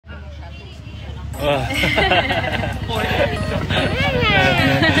It's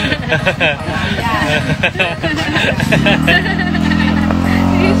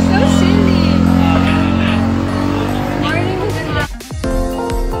so silly. Morning is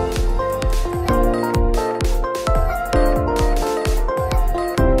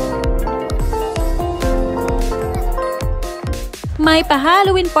May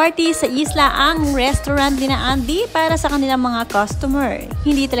pa-Halloween party sa Isla ang restaurant ni Andi para sa kanilang mga customer.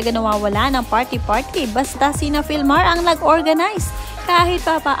 Hindi talaga nawawala ng party-party basta sina Filmar ang nag-organize. Kahit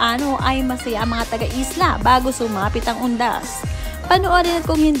pa paano ay masaya ang mga taga-Isla bago sumapit ang undas. Panoorin at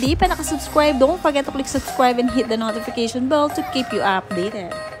kung hindi pa nakasubscribe, don't forget to click subscribe and hit the notification bell to keep you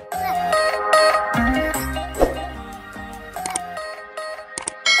updated.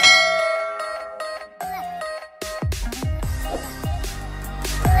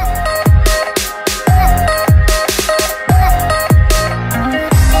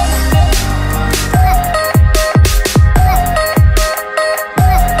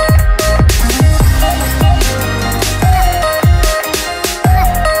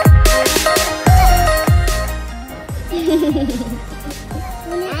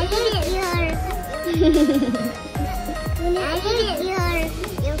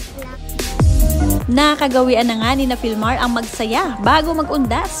 Nakagawian na nga ni na Filmar ang magsaya bago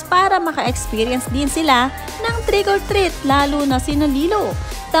mag-undas para maka-experience din sila ng trick or treat, lalo na sina Lilo.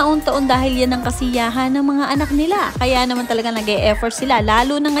 Taon-taon dahil yan ang kasiyahan ng mga anak nila, kaya naman talaga nag-e-effort sila,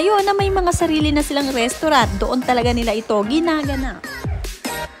 lalo na ngayon na may mga sarili na silang restaurant, doon talaga nila ito ginaganap.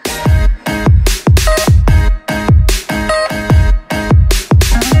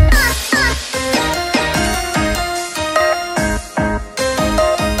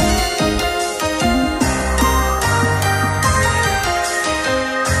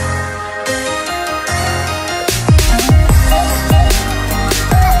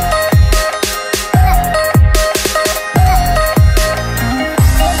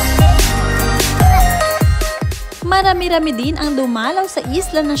 Marami-rami din ang dumalaw sa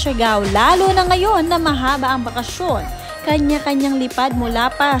isla ng Siargao, lalo na ngayon na mahaba ang bakasyon. Kanya-kanyang lipad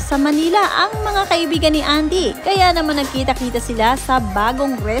mula pa sa Manila ang mga kaibigan ni Andi, kaya naman nagkita-kita sila sa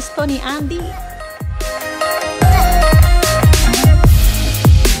bagong resto ni Andi.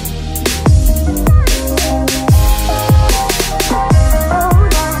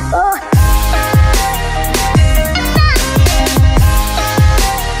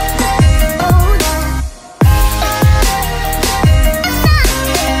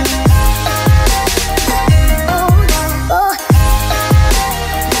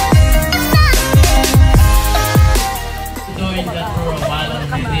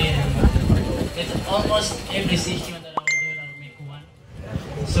 Almost every session that I will do, I will make one.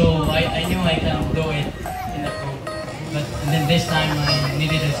 So I knew I can do it in the group. But then this time I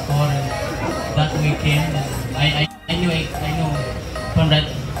needed a score, and that weekend I knew from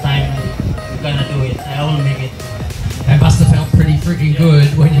that time I'm gonna do it. I will make it. That must have felt pretty freaking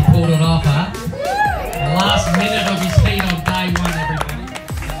good when you pulled it off, huh? The last minute of his feet on day one,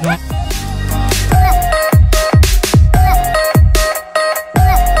 everybody.